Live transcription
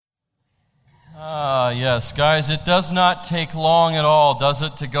Yes, guys, it does not take long at all, does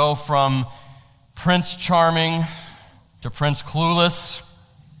it, to go from Prince Charming to Prince Clueless,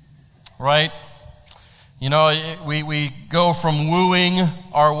 right? You know, we go from wooing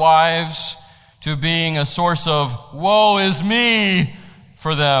our wives to being a source of woe is me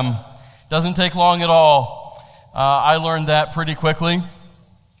for them. Doesn't take long at all. I learned that pretty quickly.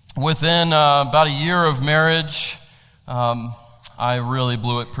 Within about a year of marriage, I really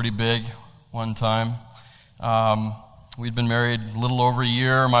blew it pretty big one time. We'd been married a little over a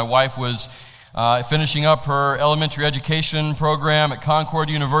year. My wife was finishing up her elementary education program at Concord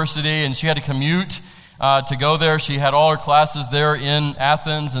University, and she had to commute to go there. She had all her classes there in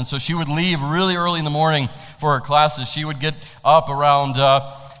Athens, and so she would leave really early in the morning for her classes. She would get up around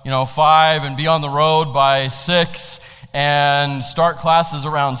 5 and be on the road by 6 and start classes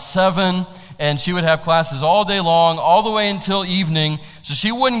around 7, and she would have classes all day long, all the way until evening, so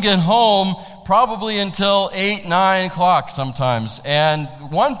she wouldn't get home probably until 8, 9 o'clock sometimes. And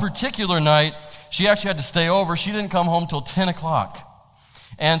one particular night, she actually had to stay over. She didn't come home till 10 o'clock.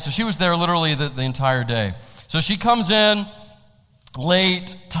 And so she was there literally the entire day. So she comes in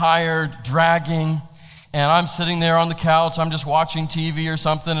late, tired, dragging, and I'm sitting there on the couch. I'm just watching TV or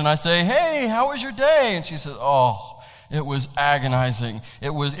something, and I say, "Hey, how was your day?" And she said, "Oh, it was agonizing.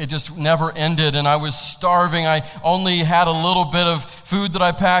 It just never ended, and I was starving. I only had a little bit of food that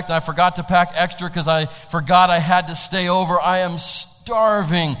I packed, and I forgot to pack extra because I forgot I had to stay over. I am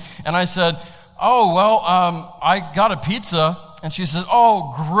starving." And I said, "Oh, well, I got a pizza." And she said,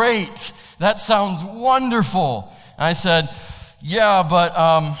 "Oh, great. That sounds wonderful." And I said, "Yeah, but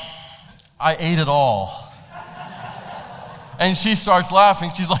I ate it all." And she starts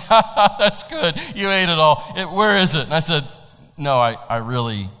laughing. She's like, "That's good. You ate it all. Where is it?" And I said, "No, I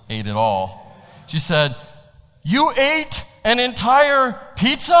really ate it all." She said, "You ate an entire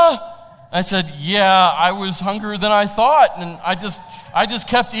pizza?" I said, "Yeah, I was hungrier than I thought, and I just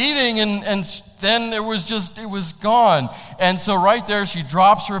kept eating, and then it was gone." And so right there, she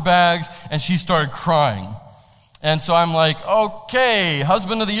drops her bags, and she started crying. And so I'm like, "Okay,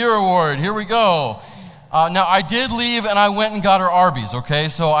 Husband of the Year award, here we go." Now, I did leave, and I went and got her Arby's, okay?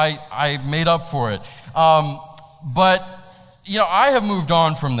 So I made up for it. But, I have moved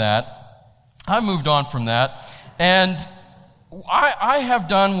on from that. And I have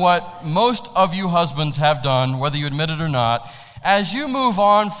done what most of you husbands have done, whether you admit it or not. As you move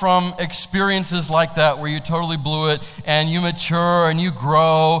on from experiences like that where you totally blew it and you mature and you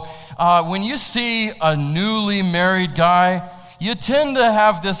grow, when you see a newly married guy, you tend to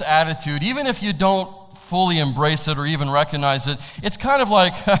have this attitude, even if you don't fully embrace it or even recognize it. It's kind of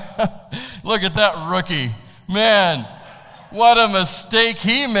like, "Look at that rookie. Man, what a mistake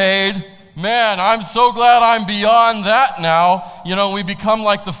he made. Man, I'm so glad I'm beyond that now." We become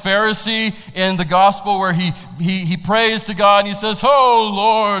like the Pharisee in the gospel where he prays to God and he says, "Oh,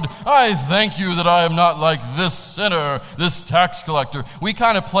 Lord, I thank you that I am not like this sinner, this tax collector." We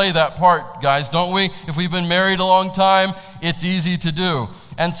kind of play that part, guys, don't we? If we've been married a long time, it's easy to do.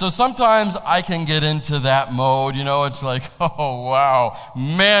 And so sometimes I can get into that mode, it's like, "Oh, wow,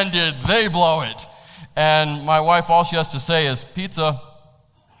 man, did they blow it." And my wife, all she has to say is, "Pizza."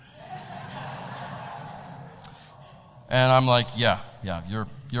 And I'm like, yeah,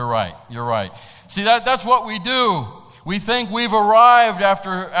 you're right. See, that's what we do. We think we've arrived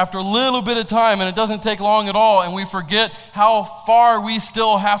after a little bit of time, and it doesn't take long at all, and we forget how far we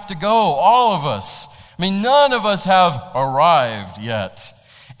still have to go, all of us. I mean, none of us have arrived yet.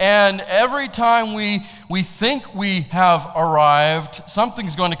 And every time we think we have arrived,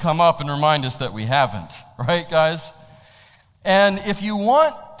 something's going to come up and remind us that we haven't. Right, guys? And if you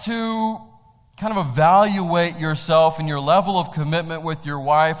want to kind of evaluate yourself and your level of commitment with your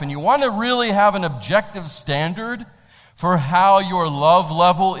wife, and you want to really have an objective standard for how your love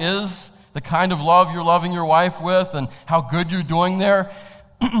level is, the kind of love you're loving your wife with, and how good you're doing there,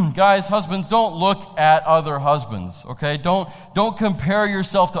 guys, husbands, don't look at other husbands, okay? Don't compare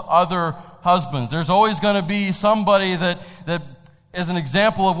yourself to other husbands. There's always going to be somebody that is an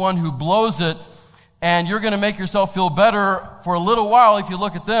example of one who blows it, and you're going to make yourself feel better for a little while if you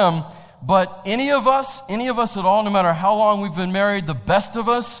look at them. But any of us at all, no matter how long we've been married, the best of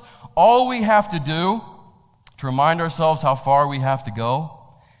us, all we have to do to remind ourselves how far we have to go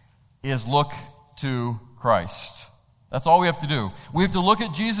is look to Christ. That's all we have to do. We have to look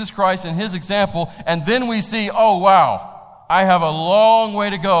at Jesus Christ and His example, and then we see, "Oh, wow, I have a long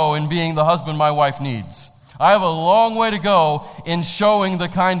way to go in being the husband my wife needs. I have a long way to go in showing the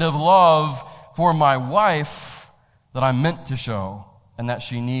kind of love for my wife that I'm meant to show and that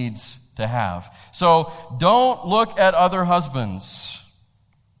she needs to have." So don't look at other husbands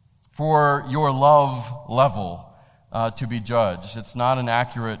for your love level to be judged. It's not an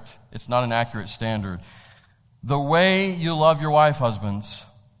accurate standard. The way you love your wife, husbands,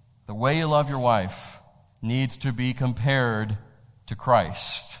 the way you love your wife needs to be compared to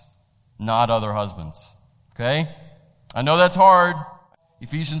Christ, not other husbands. Okay? I know that's hard.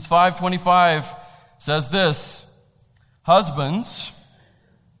 Ephesians 5:25 says this, Husbands,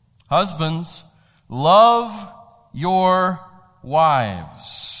 love your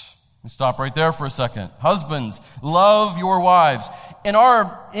wives. Let me stop right there for a second. Husbands, love your wives. In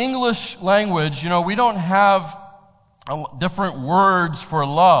our English language, we don't have different words for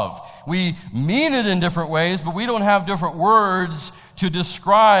love. We mean it in different ways, but we don't have different words to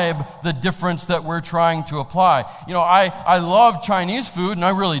describe the difference that we're trying to apply. I love Chinese food, and I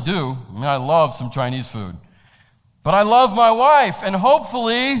really do. I love some Chinese food. But I love my wife, and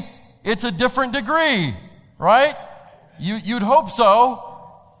hopefully it's a different degree, right? You'd hope so,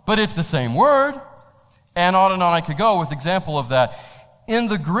 but it's the same word. And on I could go with example of that. In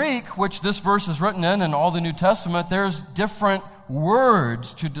the Greek, which this verse is written in and all the New Testament, there's different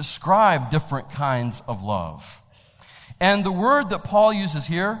words to describe different kinds of love. And the word that Paul uses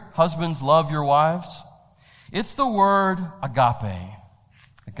here, husbands, love your wives, it's the word agape.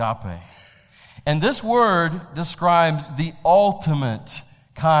 Agape. And this word describes the ultimate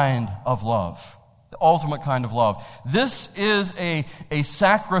kind of love. The ultimate kind of love. This is a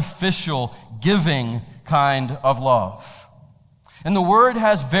sacrificial, giving kind of love. And the word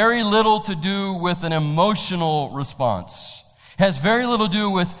has very little to do with an emotional response. It has very little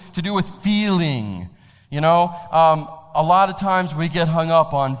to do with feeling. A lot of times we get hung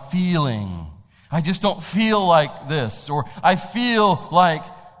up on feeling. I just don't feel like this, or I feel like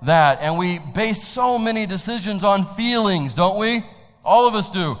that. And we base so many decisions on feelings, don't we? All of us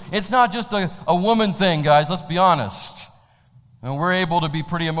do. It's not just a woman thing, guys, let's be honest. And we're able to be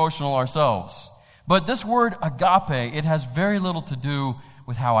pretty emotional ourselves. But this word agape, it has very little to do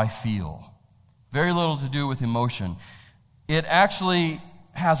with how I feel. Very little to do with emotion. It actually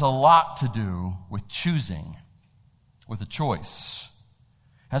has a lot to do with choosing, with a choice.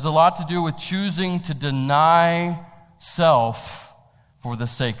 It has a lot to do with choosing to deny self for the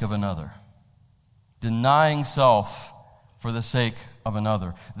sake of another. Denying self for the sake of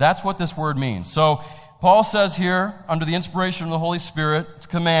another. That's what this word means. So, Paul says here, under the inspiration of the Holy Spirit, it's a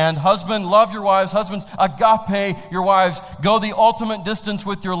command, husband, love your wives. Husbands, agape your wives. Go the ultimate distance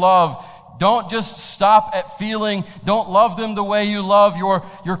with your love. Don't just stop at feeling. Don't love them the way you love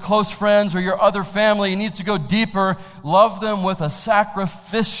your close friends or your other family. It needs to go deeper. Love them with a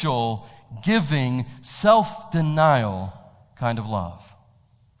sacrificial, giving, self-denial kind of love.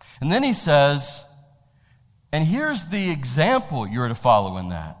 And then he says, and here's the example you're to follow in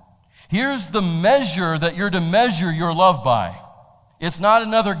that. Here's the measure that you're to measure your love by. It's not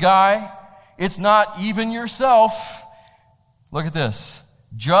another guy. It's not even yourself. Look at this.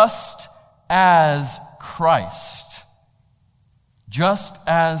 Just as Christ. Just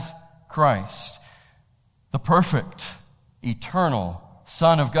as Christ. The perfect, eternal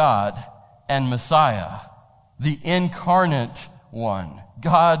Son of God and Messiah. The incarnate one.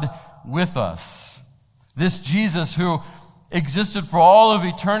 God with us. This Jesus who existed for all of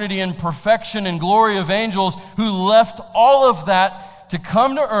eternity in perfection and glory of angels, who left all of that to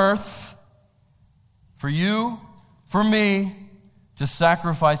come to earth for you, for me, to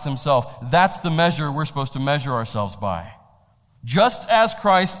sacrifice himself. That's the measure we're supposed to measure ourselves by. Just as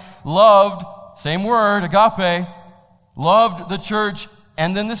Christ loved, same word, agape, loved the church,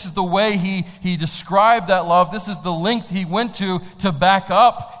 and then this is the way he described that love. This is the length he went to back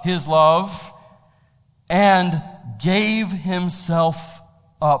up his love, and gave himself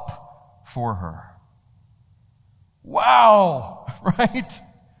up for her. Wow, right?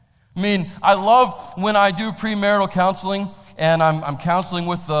 I mean, I love when I do premarital counseling, and I'm counseling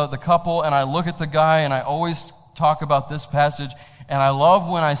with the couple, and I look at the guy, and I always talk about this passage, and I love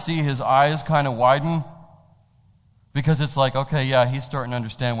when I see his eyes kind of widen, because it's like, okay, yeah, he's starting to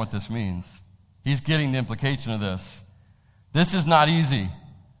understand what this means. He's getting the implication of this. This is not easy.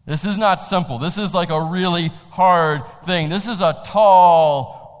 This is not simple. This is like a really hard thing. This is a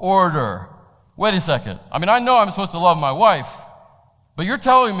tall order. Wait a second. I mean, I know I'm supposed to love my wife, but you're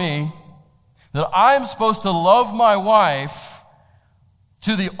telling me that I'm supposed to love my wife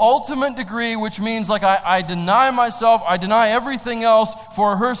to the ultimate degree, which means like I deny myself, I deny everything else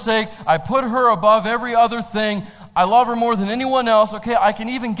for her sake. I put her above every other thing. I love her more than anyone else. Okay, I can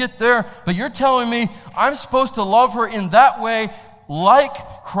even get there, but you're telling me I'm supposed to love her in that way, like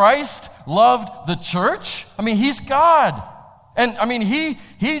Christ loved the church? I mean, he's God. And I mean, he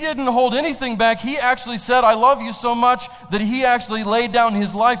didn't hold anything back. He actually said, I love you so much that he actually laid down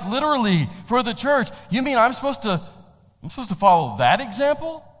his life literally for the church. You mean I'm supposed to follow that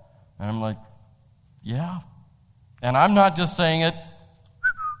example? And I'm like, yeah. And I'm not just saying it.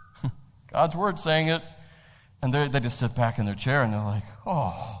 God's word's saying it. And they just sit back in their chair and they're like,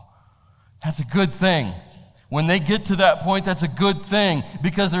 oh, that's a good thing. When they get to that point, that's a good thing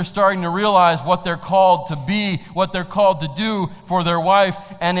because they're starting to realize what they're called to be, what they're called to do for their wife,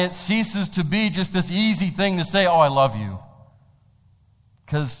 and it ceases to be just this easy thing to say, oh, I love you.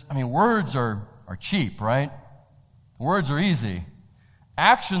 Because, I mean, words are cheap, right? Words are easy.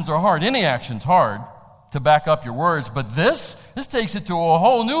 Actions are hard. Any action's hard to back up your words, but this takes it to a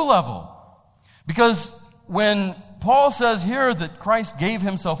whole new level. Because when Paul says here that Christ gave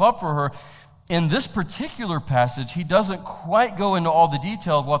himself up for her, in this particular passage, he doesn't quite go into all the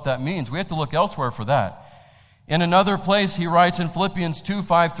detail of what that means. We have to look elsewhere for that. In another place, he writes in Philippians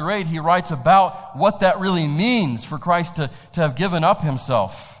 2:5-8, he writes about what that really means for Christ to have given up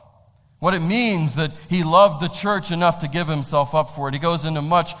himself. What it means that he loved the church enough to give himself up for it. He goes into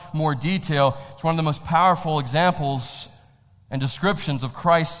much more detail. It's one of the most powerful examples and descriptions of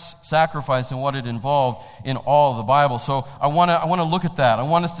Christ's sacrifice and what it involved in all of the Bible. So I want to look at that. I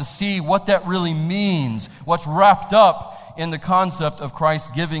want us to see what that really means, what's wrapped up in the concept of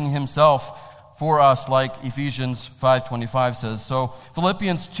Christ giving himself for us, like Ephesians 5:25 says. So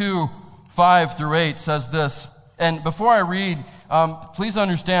Philippians 2:5-8 says this. And before I read, please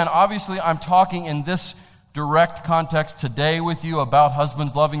understand, obviously I'm talking in this direct context today with you about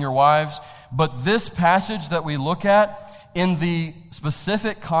husbands loving your wives, but this passage that we look at, in the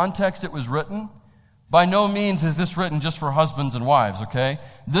specific context it was written, by no means is this written just for husbands and wives, okay?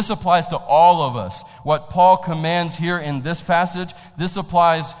 This applies to all of us. What Paul commands here in this passage, this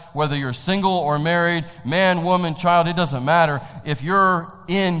applies whether you're single or married, man, woman, child, it doesn't matter. If you're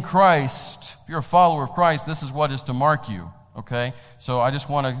in Christ, if you're a follower of Christ, this is what is to mark you, okay? So I just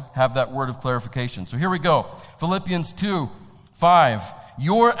want to have that word of clarification. So here we go. Philippians 2:5.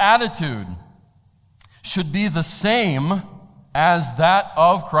 Your attitude should be the same as that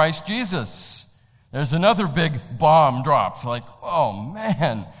of Christ Jesus. There's another big bomb dropped. Like, oh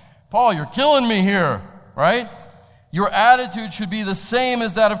man, Paul, you're killing me here, right? Your attitude should be the same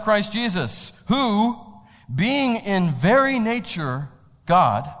as that of Christ Jesus, who, being in very nature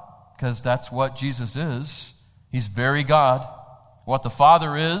God, because that's what Jesus is, he's very God. What the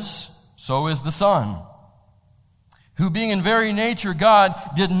Father is, so is the Son. Who being in very nature God,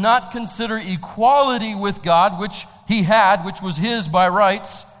 did not consider equality with God, which he had, which was his by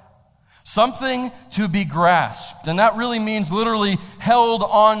rights, something to be grasped. And that really means literally held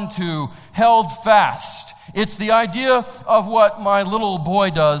onto, held fast. It's the idea of what my little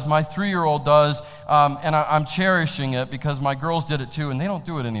boy does, my 3-year-old does, and I'm cherishing it because my girls did it too, and they don't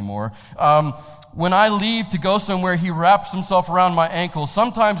do it anymore. When I leave to go somewhere, he wraps himself around my ankles.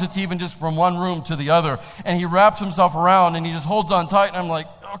 Sometimes it's even just from one room to the other. And he wraps himself around and he just holds on tight. And I'm like,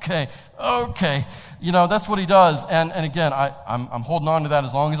 okay. You know, that's what he does. And again, I'm holding on to that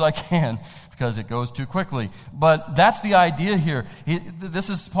as long as I can because it goes too quickly. But that's the idea here. This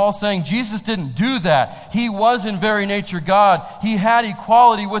is Paul saying Jesus didn't do that. He was in very nature God. He had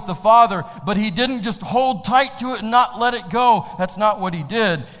equality with the Father, but he didn't just hold tight to it and not let it go. That's not what he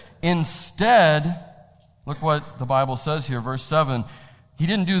did. Instead, look what the Bible says here, verse 7. He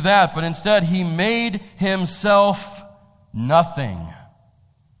didn't do that, but instead he made himself nothing.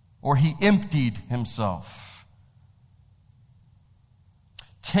 Or he emptied himself.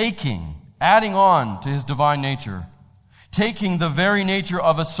 Adding on to his divine nature, taking the very nature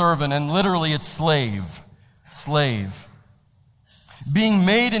of a servant, and literally it's slave. Being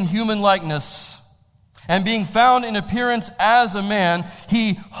made in human likeness, and being found in appearance as a man,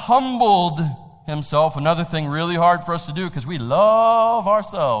 he humbled himself. Another thing really hard for us to do because we love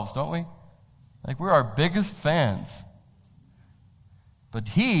ourselves, don't we? Like we're our biggest fans. But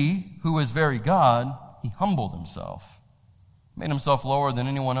he, who is very God, he humbled himself. Made himself lower than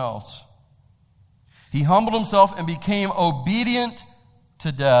anyone else. He humbled himself and became obedient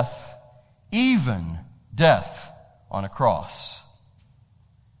to death, even death on a cross.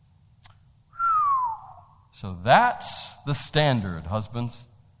 So that's the standard, husbands.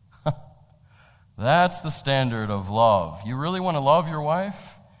 That's the standard of love. You really want to love your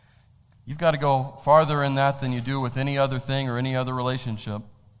wife? You've got to go farther in that than you do with any other thing or any other relationship.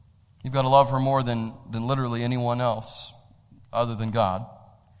 You've got to love her more than literally anyone else other than God.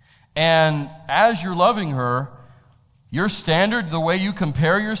 And as you're loving her, your standard, the way you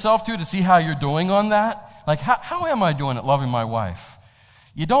compare yourself to see how you're doing on that, like how am I doing at loving my wife?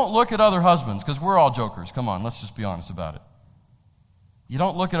 You don't look at other husbands, because we're all jokers. Come on, let's just be honest about it. you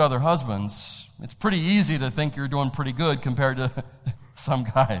don't look at other husbands. It's pretty easy to think you're doing pretty good compared to some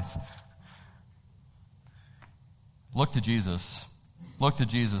guys. Look to Jesus. Look to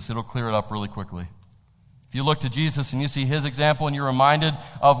Jesus. It'll clear it up really quickly. If you look to Jesus and you see his example and you're reminded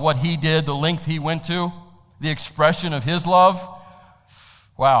of what he did, the length he went to, the expression of his love,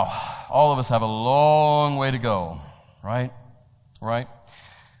 wow, all of us have a long way to go, right? Right?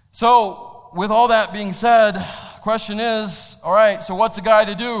 So, with all that being said, the question is, all right, so what's a guy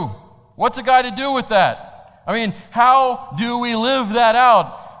to do? What's a guy to do with that? I mean, how do we live that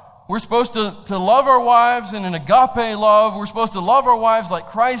out? We're supposed to love our wives in an agape love. We're supposed to love our wives like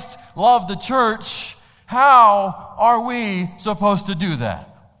Christ loved the church. How are we supposed to do that?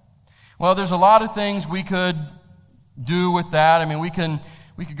 Well, there's a lot of things we could do with that. I mean, we could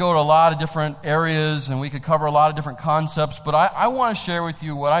go to a lot of different areas and we could cover a lot of different concepts, but I want to share with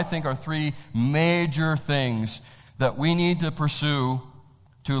you what I think are three major things that we need to pursue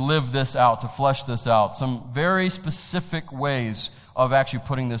to live this out, to flesh this out. Some very specific ways of actually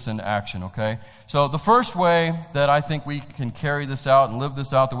putting this into action, okay? So the first way that I think we can carry this out and live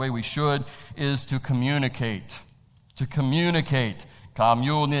this out the way we should is to communicate. To communicate.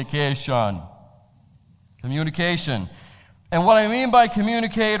 Communication. Communication. And what I mean by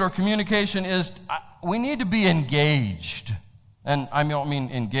communicate or communication is we need to be engaged. And I don't mean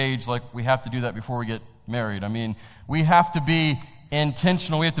engaged like we have to do that before we get married. I mean, we have to be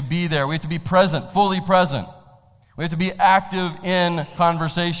intentional. We have to be there. We have to be present, fully present. We have to be active in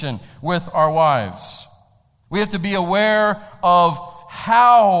conversation with our wives. We have to be aware of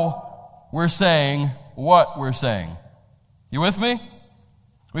how we're saying what we're saying. You with me?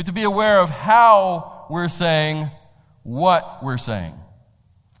 We have to be aware of how we're saying what we're saying.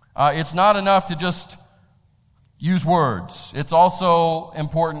 It's not enough to just use words. It's also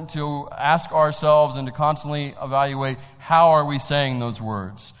important to ask ourselves and to constantly evaluate how are we saying those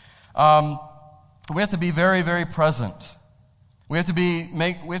words. We have to be very, very present. We have to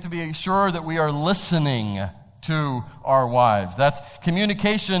be sure that we are listening to our wives. That's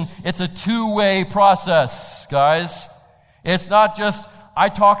communication. It's a two-way process, guys. It's not just I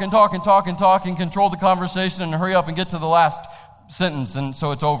talk and control the conversation and hurry up and get to the last sentence and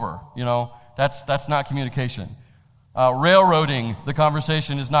so it's over. You know, that's not communication. Railroading the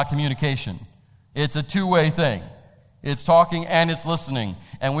conversation is not communication. It's a two-way thing. It's talking and it's listening.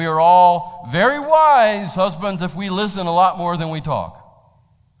 And we are all very wise husbands if we listen a lot more than we talk.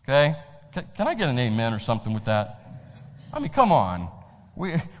 Okay? Can I get an amen or something with that? I mean, come on.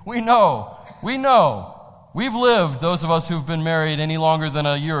 We know. We've lived, those of us who've been married any longer than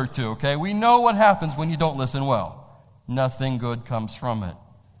a year or two, okay? We know what happens when you don't listen well. Nothing good comes from it.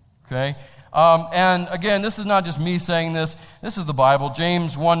 Okay? And again, this is not just me saying this. This is the Bible.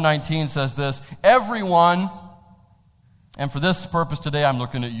 James 1:19 says this, everyone, and for this purpose today, I'm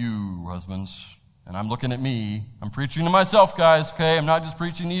looking at you, husbands, and I'm looking at me. I'm preaching to myself, guys, okay? I'm not just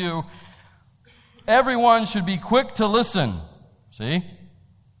preaching to you. Everyone should be quick to listen, see?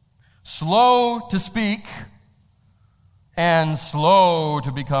 Slow to speak, and slow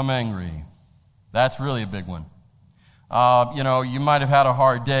to become angry. That's really a big one. You might have had a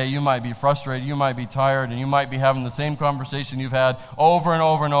hard day, you might be frustrated, you might be tired, and you might be having the same conversation you've had over and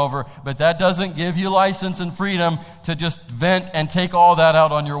over and over, but that doesn't give you license and freedom to just vent and take all that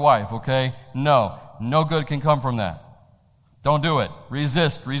out on your wife, okay? No good can come from that. Don't do it.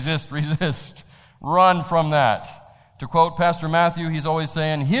 Resist. Run from that. To quote Pastor Matthew, he's always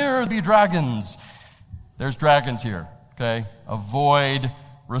saying, here be dragons. There's dragons here, okay? Avoid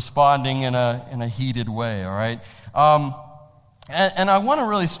responding in a heated way, all right? And I want to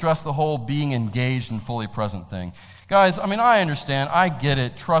really stress the whole being engaged and fully present thing. Guys, I mean, I understand, I get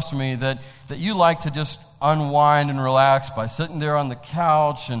it, trust me, that you like to just unwind and relax by sitting there on the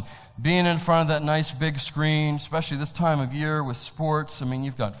couch and being in front of that nice big screen, especially this time of year with sports. I mean,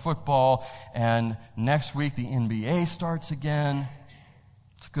 you've got football, and next week the NBA starts again.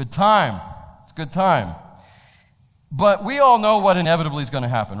 It's a good time. But we all know what inevitably is going to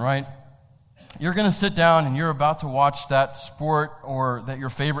happen, right? You're going to sit down and you're about to watch that sport or that your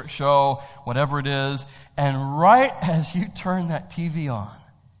favorite show, whatever it is, and right as you turn that TV on,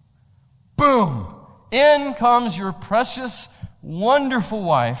 boom, in comes your precious, wonderful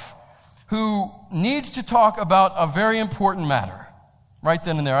wife who needs to talk about a very important matter right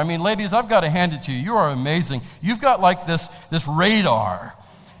then and there. I mean, ladies, I've got to hand it to you. You are amazing. You've got like this radar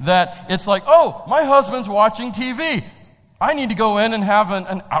that it's like, oh, my husband's watching TV. I need to go in and have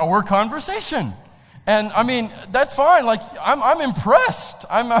an hour conversation. And I mean, that's fine. Like, I'm impressed.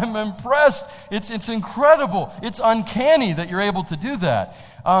 I'm impressed. It's incredible. It's uncanny that you're able to do that.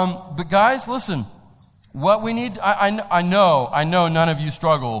 But guys, listen, What we need, I know none of you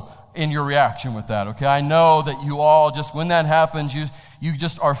struggle in your reaction with that, okay? I know that you all just, when that happens, you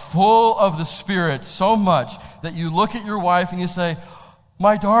just are full of the Spirit so much that you look at your wife and you say,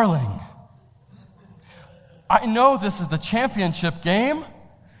 my darling, I know this is the championship game,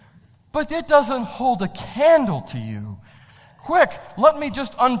 but it doesn't hold a candle to you. Quick, let me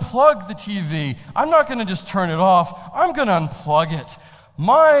just unplug the TV. I'm not going to just turn it off. I'm going to unplug it.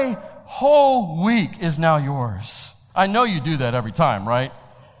 My whole week is now yours. I know you do that every time, right?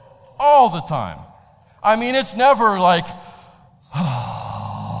 All the time. I mean, it's never like,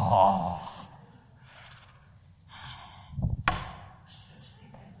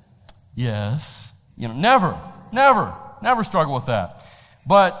 yes. Never struggle with that.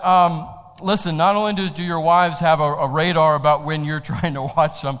 But listen, not only do your wives have a radar about when you're trying to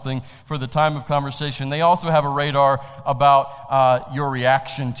watch something for the time of conversation, they also have a radar about your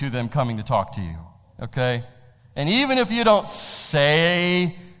reaction to them coming to talk to you, okay? And even if you don't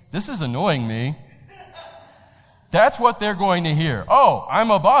say, this is annoying me, that's what they're going to hear. Oh,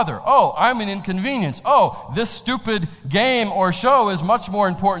 I'm a bother. Oh, I'm an inconvenience. Oh, this stupid game or show is much more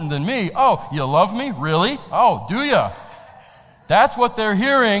important than me. Oh, you love me? Really? Oh, do you? That's what they're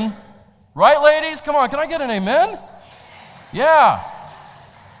hearing. Right, ladies? Come on, can I get an amen? Yeah.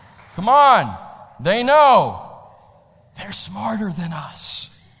 Come on. They know. They're smarter than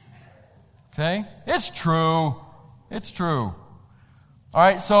us. Okay? It's true. It's true. All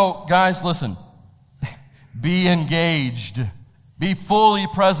right, so guys, listen. Be engaged. Be fully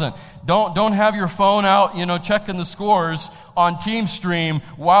present. Don't have your phone out, checking the scores on TeamStream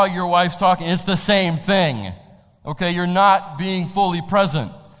while your wife's talking. It's the same thing. Okay, you're not being fully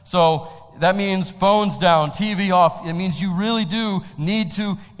present. So that means phones down, TV off. It means you really do need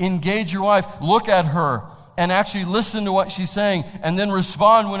to engage your wife. Look at her and actually listen to what she's saying and then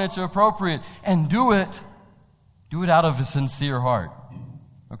respond when it's appropriate. And do it out of a sincere heart.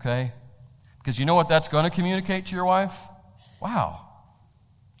 Okay? Because you know what that's going to communicate to your wife? Wow,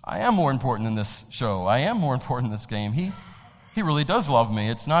 I am more important than this show. I am more important than this game. He really does love me.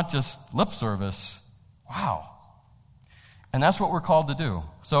 It's not just lip service. Wow. And that's what we're called to do.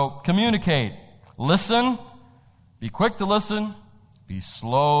 So communicate. Listen. Be quick to listen. Be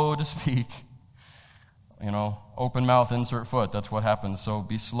slow to speak. Open mouth, insert foot. That's what happens. So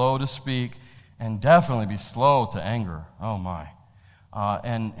be slow to speak and definitely be slow to anger. Oh my.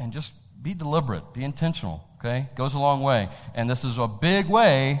 And just be deliberate, be intentional, okay? Goes a long way. And this is a big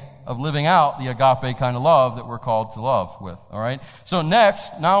way of living out the agape kind of love that we're called to love with, all right? So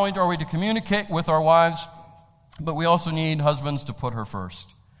next, not only are we to communicate with our wives, but we also need husbands to put her first.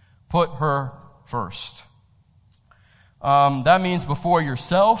 Put her first. That means before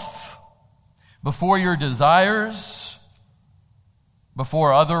yourself, before your desires,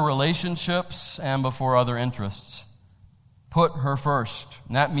 before other relationships, and before other interests. Put her first.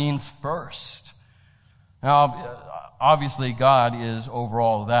 And that means first. Now, obviously, God is over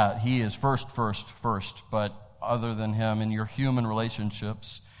all of that. He is first. But other than Him, in your human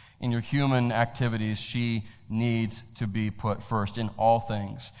relationships, in your human activities, she needs to be put first in all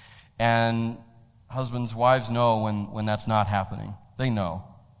things. And husbands, wives know when that's not happening. They know.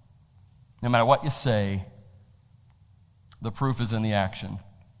 No matter what you say, the proof is in the action.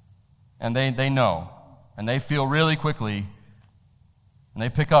 And they know. And they feel really quickly. And they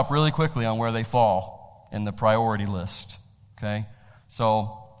pick up really quickly on where they fall in the priority list. Okay?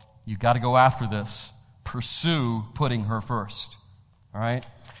 So, you got to go after this. Pursue putting her first. All right?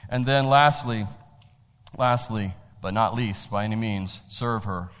 And then lastly, but not least by any means, serve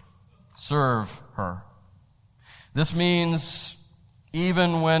her. Serve her. This means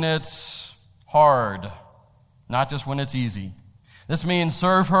even when it's hard, not just when it's easy. This means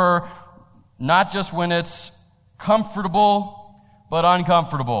serve her not just when it's comfortable, but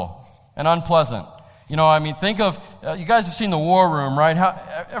uncomfortable and unpleasant. Think of, you guys have seen The War Room, right?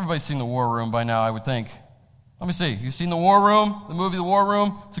 Everybody's seen The War Room by now, I would think. Let me see. You've seen The War Room, the movie The War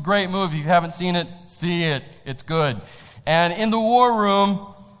Room? It's a great movie. If you haven't seen it, see it. It's good. And in The War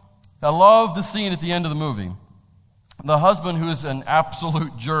Room, I love the scene at the end of the movie. The husband who's an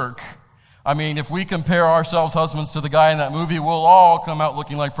absolute jerk. If we compare ourselves husbands to the guy in that movie, we'll all come out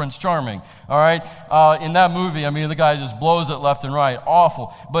looking like Prince Charming. All right? In that movie, the guy just blows it left and right.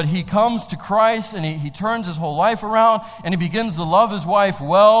 Awful. But he comes to Christ and he turns his whole life around and he begins to love his wife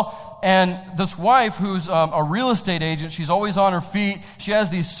well. And this wife, who's a real estate agent, she's always on her feet. She has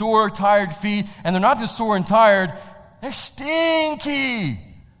these sore, tired feet. And they're not just sore and tired, they're stinky.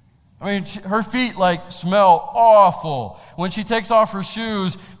 Her feet smell awful. When she takes off her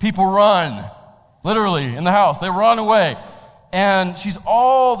shoes, people run. Literally, in the house. They run away. And she's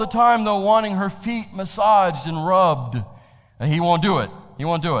all the time, though, wanting her feet massaged and rubbed. And he won't do it. He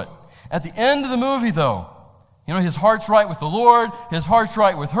won't do it. At the end of the movie, though, his heart's right with the Lord. His heart's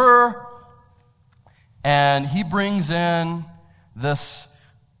right with her. And he brings in this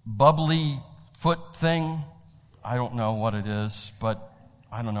bubbly foot thing. I don't know what it is, but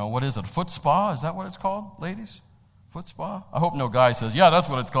I don't know. What is it? A foot spa? Is that what it's called, ladies? Foot spa? I hope no guy says, yeah, that's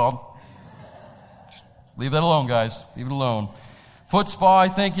what it's called. Just leave that alone, guys. Leave it alone. Foot spa, I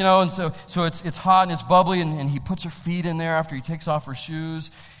think, and so it's hot and it's bubbly, and he puts her feet in there after he takes off her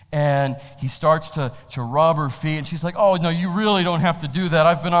shoes, and he starts to rub her feet, and she's like, oh, no, you really don't have to do that.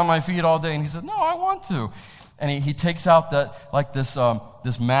 I've been on my feet all day. And he said, no, I want to. And he takes out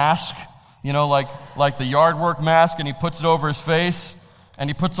this mask, like the yard work mask, and he puts it over his face. And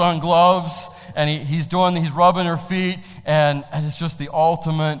he puts on gloves, and he's rubbing her feet, and it's just the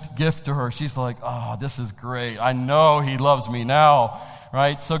ultimate gift to her. She's like, oh, this is great. I know he loves me now,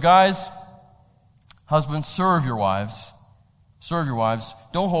 right? So guys, husbands, serve your wives. Serve your wives.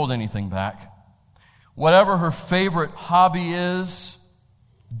 Don't hold anything back. Whatever her favorite hobby is,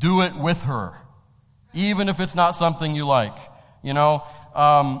 do it with her, even if it's not something you like,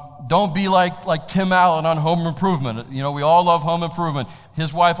 Don't be like Tim Allen on Home Improvement. We all love Home Improvement.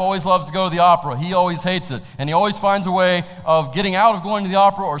 His wife always loves to go to the opera. He always hates it. And he always finds a way of getting out of going to the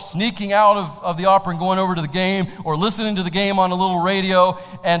opera, or sneaking out of the opera and going over to the game, or listening to the game on a little radio.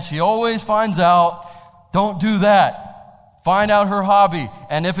 And she always finds out, don't do that. Find out her hobby.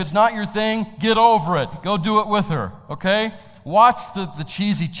 And if it's not your thing, get over it. Go do it with her. Okay? Watch the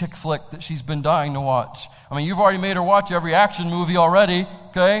cheesy chick flick that she's been dying to watch. You've already made her watch every action movie already,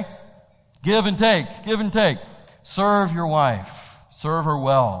 okay? Give and take, give and take. Serve your wife. Serve her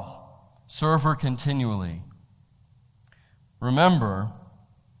well. Serve her continually. Remember,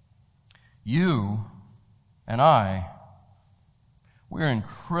 you and I, we're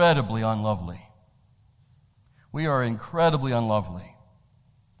incredibly unlovely. We are incredibly unlovely.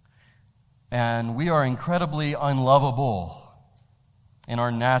 And we are incredibly unlovable in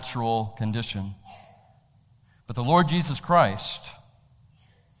our natural condition. But the Lord Jesus Christ,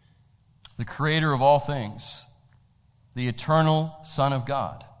 the creator of all things, the eternal Son of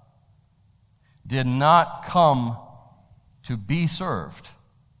God, did not come to be served,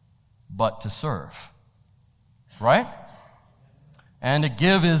 but to serve. Right? And to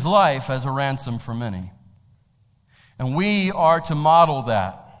give his life as a ransom for many. And we are to model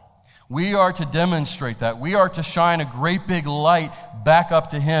that. We are to demonstrate that. We are to shine a great big light back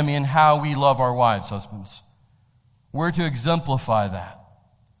up to him in how we love our wives, husbands. We're to exemplify that.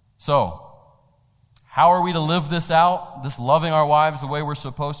 So, how are we to live this out? This loving our wives the way we're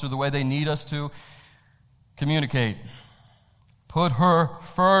supposed to, the way they need us to? Communicate. Put her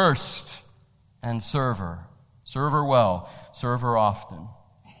first and serve her. Serve her well. Serve her often.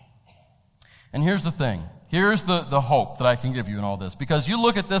 And here's the thing. Here's the hope that I can give you in all this. Because you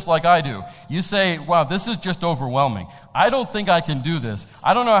look at this like I do. You say, wow, this is just overwhelming. I don't think I can do this.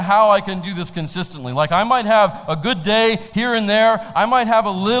 I don't know how I can do this consistently. Like, I might have a good day here and there. I might have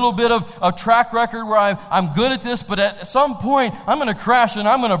a little bit of a track record where I'm good at this, but at some point, I'm going to crash and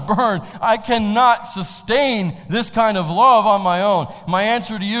I'm going to burn. I cannot sustain this kind of love on my own. My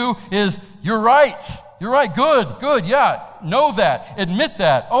answer to you is, you're right. You're right. Good. Yeah. Know that. Admit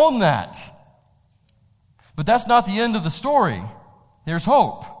that. Own that. But that's not the end of the story. There's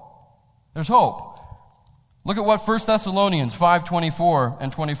hope. There's hope. Look at what 1 Thessalonians 5:24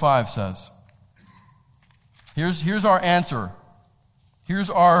 and 25 says. Here's our answer. Here's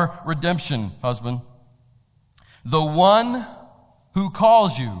our redemption, husband. The one who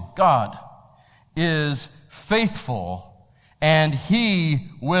calls you, God, is faithful, and he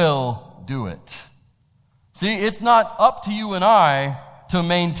will do it. See, it's not up to you and I to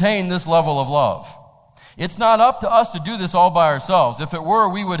maintain this level of love. It's not up to us to do this all by ourselves. If it were,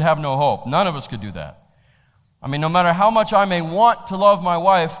 we would have no hope. None of us could do that. No matter how much I may want to love my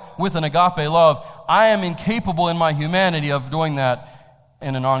wife with an agape love, I am incapable in my humanity of doing that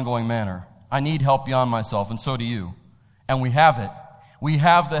in an ongoing manner. I need help beyond myself, and so do you. And we have it. We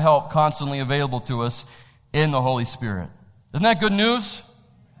have the help constantly available to us in the Holy Spirit. Isn't that good news?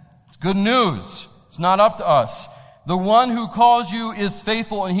 It's good news. It's not up to us. The one who calls you is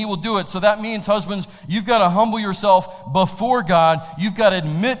faithful, and he will do it. So that means, husbands, you've got to humble yourself before God. You've got to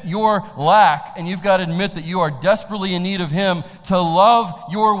admit your lack, and you've got to admit that you are desperately in need of him to love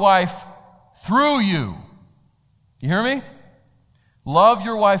your wife through you. You hear me? Love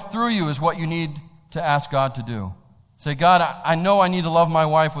your wife through you is what you need to ask God to do. Say, God, I know I need to love my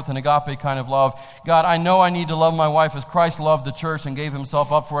wife with an agape kind of love. God, I know I need to love my wife as Christ loved the church and gave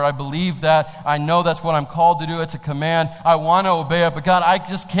himself up for it. I believe that. I know that's what I'm called to do. It's a command. I want to obey it, but God, I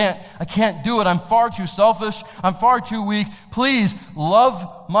can't do it. I'm far too selfish. I'm far too weak. Please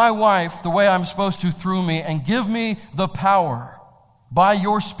love my wife the way I'm supposed to through me, and give me the power by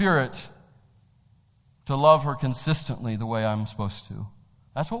your Spirit to love her consistently the way I'm supposed to.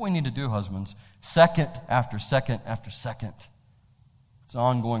 That's what we need to do, husbands. Second after second after second. It's an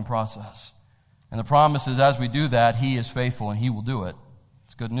ongoing process. And the promise is, as we do that, he is faithful and he will do it.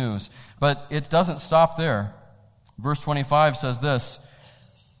 It's good news. But it doesn't stop there. Verse 25 says this,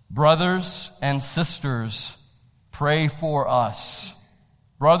 brothers and sisters, pray for us.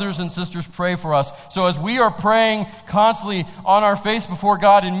 Brothers and sisters, pray for us. So as we are praying constantly on our face before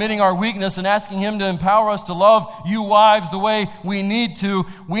God, admitting our weakness and asking him to empower us to love you wives the way we need to,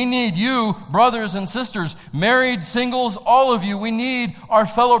 we need you, brothers and sisters, married, singles, all of you. We need our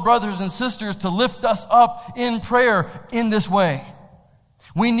fellow brothers and sisters to lift us up in prayer in this way.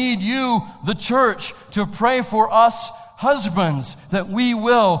 We need you, the church, to pray for us husbands, that we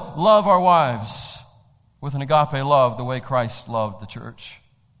will love our wives with an agape love the way Christ loved the church.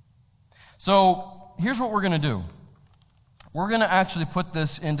 So here's what we're going to do. We're going to actually put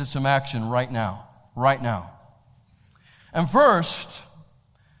this into some action right now. Right now. And first,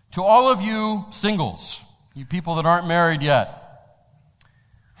 to all of you singles, you people that aren't married yet,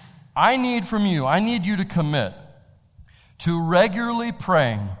 I need you to commit to regularly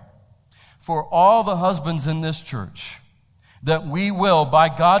praying for all the husbands in this church, that we will, by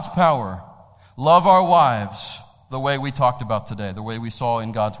God's power, love our wives the way we talked about today, the way we saw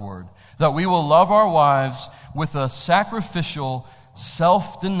in God's Word. That we will love our wives with a sacrificial,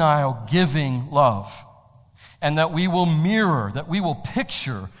 self-denial, giving love. And that we will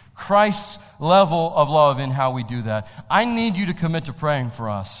picture Christ's level of love in how we do that. I need you to commit to praying for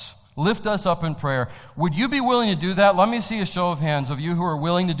us. Lift us up in prayer. Would you be willing to do that? Let me see a show of hands of you who are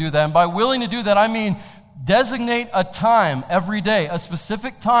willing to do that. And by willing to do that, I mean designate a time every day, a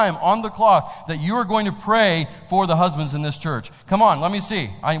specific time on the clock that you are going to pray for the husbands in this church. Come on, let me see.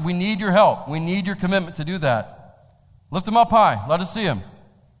 We need your help. We need your commitment to do that. Lift them up high. Let us see them.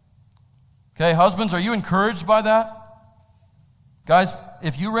 Okay, husbands, are you encouraged by that? Guys,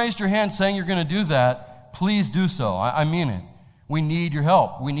 if you raised your hand saying you're going to do that, please do so. I mean it. We need your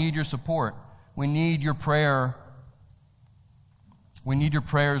help. We need your support. We need your prayer. We need your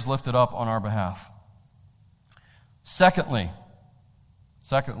prayers lifted up on our behalf. Secondly,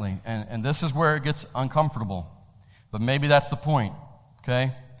 and this is where it gets uncomfortable, but maybe that's the point,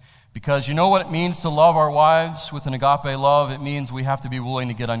 okay? Because you know what it means to love our wives with an agape love? It means we have to be willing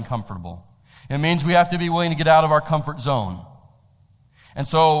to get uncomfortable. It means we have to be willing to get out of our comfort zone. And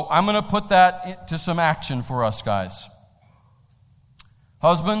so I'm going to put that into some action for us, guys.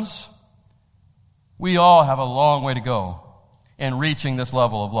 Husbands, we all have a long way to go in reaching this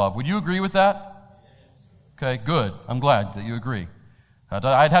level of love. Would you agree with that? Okay, good. I'm glad that you agree.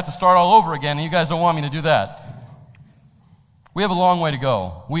 I'd have to start all over again, and you guys don't want me to do that. We have a long way to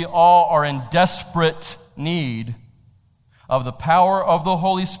go. We all are in desperate need of the power of the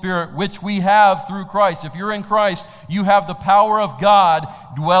Holy Spirit, which we have through Christ. If you're in Christ, you have the power of God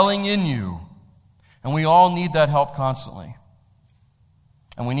dwelling in you. And we all need that help constantly.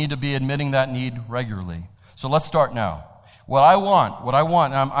 And we need to be admitting that need regularly. So let's start now. What I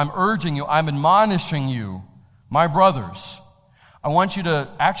want, and I'm urging you, I'm admonishing you, my brothers, I want you to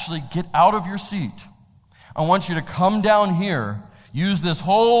actually get out of your seat. I want you to come down here, use this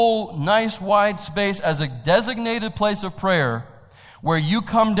whole nice wide space as a designated place of prayer where you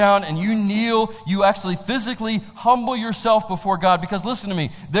come down and you kneel, you actually physically humble yourself before God. Because listen to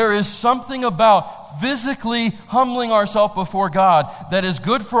me, there is something about physically humbling ourselves before God that is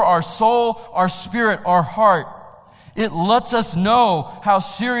good for our soul, our spirit, our heart. It lets us know how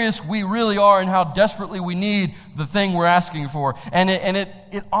serious we really are and how desperately we need the thing we're asking for. And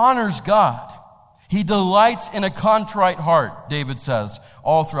it honors God. He delights in a contrite heart, David says,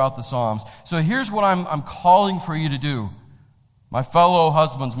 all throughout the Psalms. So here's what I'm calling for you to do. My fellow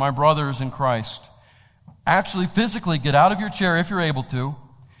husbands, my brothers in Christ, actually physically get out of your chair if you're able to,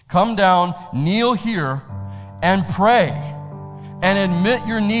 come down, kneel here, and pray. And admit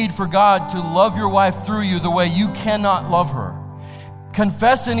your need for God to love your wife through you the way you cannot love her.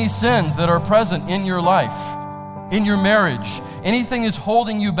 Confess any sins that are present in your life, in your marriage. Anything that's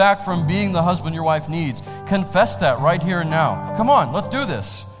holding you back from being the husband your wife needs. Confess that right here and now. Come on, let's do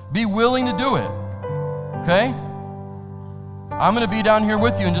this. Be willing to do it. Okay? I'm going to be down here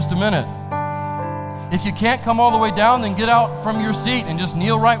with you in just a minute. If you can't come all the way down, then get out from your seat and just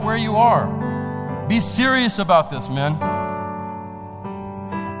kneel right where you are. Be serious about this, men.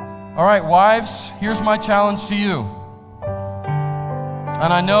 All right, wives, here's my challenge to you.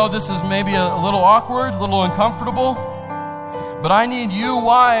 And I know this is maybe a little awkward, a little uncomfortable, but I need you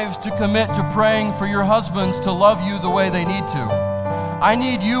wives to commit to praying for your husbands to love you the way they need to. I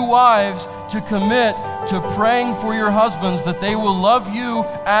need you wives to commit to praying for your husbands that they will love you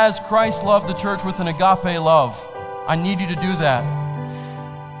as Christ loved the church with an agape love. I need you to do that.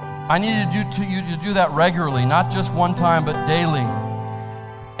 I need you to do that regularly, not just one time, but daily.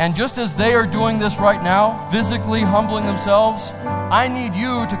 And just as they are doing this right now, physically humbling themselves, I need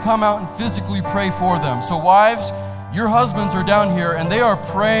you to come out and physically pray for them. So wives, your husbands are down here and they are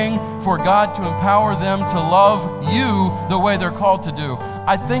praying for God to empower them to love you the way they're called to do.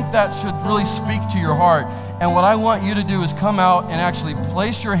 I think that should really speak to your heart. And what I want you to do is come out and actually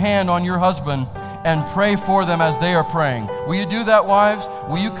place your hand on your husband and pray for them as they are praying. Will you do that, wives?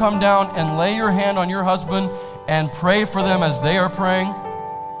 Will you come down and lay your hand on your husband and pray for them as they are praying?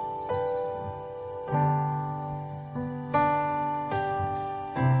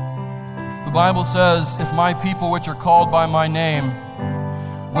 The Bible says, if my people which are called by my name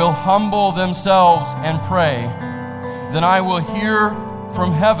will humble themselves and pray, then I will hear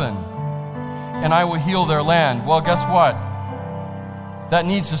from heaven and I will heal their land. Well, guess what? That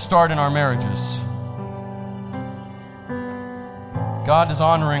needs to start in our marriages. God is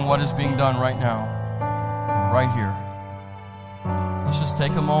honoring what is being done right now, right here. Let's just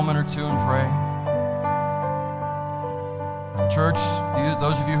take a moment or two and pray. Church,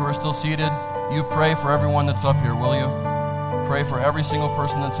 those of you who are still seated, you pray for everyone that's up here, will you? Pray for every single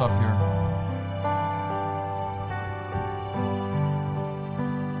person that's up here.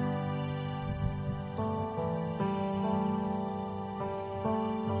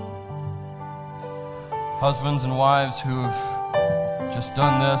 Husbands and wives who've just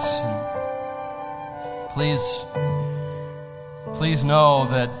done this, please know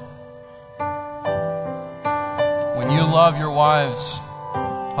that when you love your wives,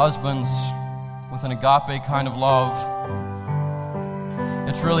 husbands, with an agape kind of love,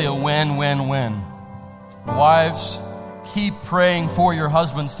 it's really a win-win-win. Wives, keep praying for your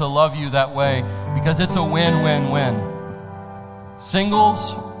husbands to love you that way because it's a win-win-win.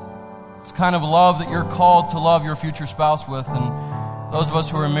 Singles, it's kind of love that you're called to love your future spouse with. And those of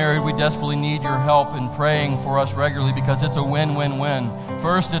us who are married, we desperately need your help in praying for us regularly because it's a win-win-win.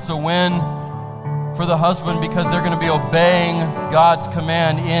 First, it's a win for the husband because they're going to be obeying God's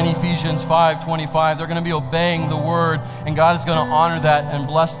command in Ephesians 5:25. They're going to be obeying the word, and God is going to honor that and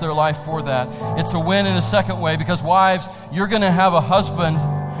bless their life for that. It's a win in a second way because wives, you're going to have a husband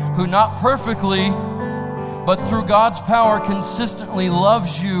who not perfectly, but through God's power consistently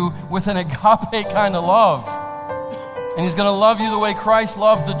loves you with an agape kind of love. And he's going to love you the way Christ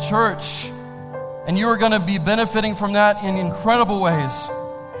loved the church. And you are going to be benefiting from that in incredible ways.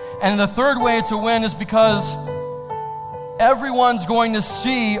 And the third way it's a win is because everyone's going to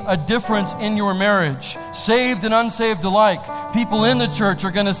see a difference in your marriage, saved and unsaved alike. People in the church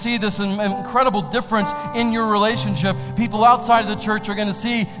are going to see this incredible difference in your relationship. People outside of the church are going to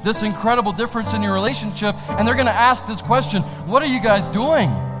see this incredible difference in your relationship, and they're going to ask this question, what are you guys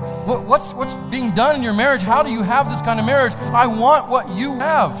doing? What's being done in your marriage? How do you have this kind of marriage? I want what you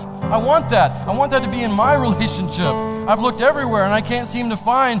have. I want that. I want that to be in my relationship. I've looked everywhere and I can't seem to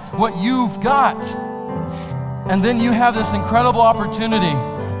find what you've got. And then you have this incredible opportunity,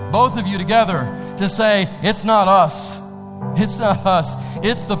 both of you together, to say, it's not us. It's not us.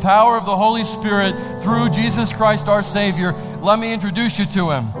 It's the power of the Holy Spirit through Jesus Christ our Savior. Let me introduce you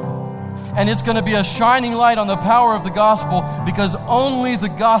to Him. And it's going to be a shining light on the power of the gospel because only the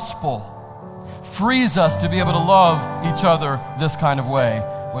gospel frees us to be able to love each other this kind of way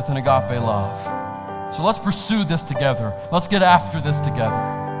with an agape love. So let's pursue this together. Let's get after this together.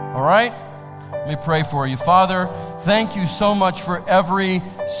 All right? Let me pray for you. Father, thank you so much for every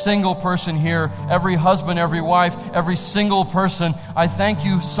single person here, every husband, every wife, every single person. I thank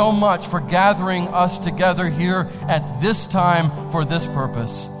you so much for gathering us together here at this time for this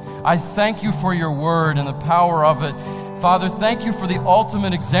purpose. I thank you for your word and the power of it. Father, thank you for the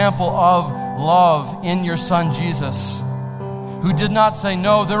ultimate example of love in your Son Jesus, who did not say,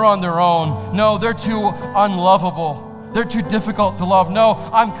 no, they're on their own. No, they're too unlovable. They're too difficult to love. No,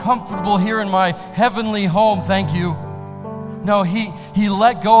 I'm comfortable here in my heavenly home, thank you. No, he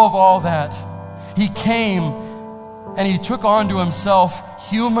let go of all that. He came and he took onto himself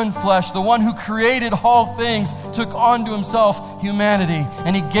human flesh. The one who created all things took onto himself humanity.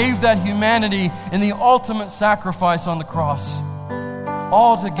 And he gave that humanity in the ultimate sacrifice on the cross.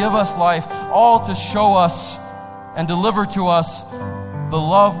 All to give us life, all to show us and deliver to us the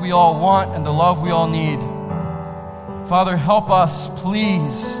love we all want and the love we all need. Father, help us,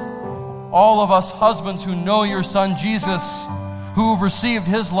 please, all of us husbands who know your Son Jesus, who have received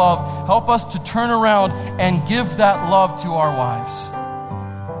his love, help us to turn around and give that love to our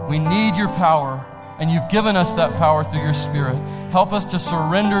wives. We need your power, and you've given us that power through your Spirit. Help us to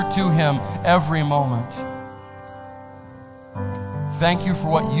surrender to him every moment. Thank you for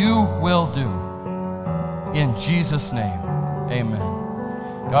what you will do. In Jesus' name, amen.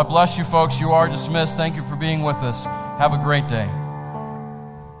 God bless you, folks. You are dismissed. Thank you for being with us. Have a great day.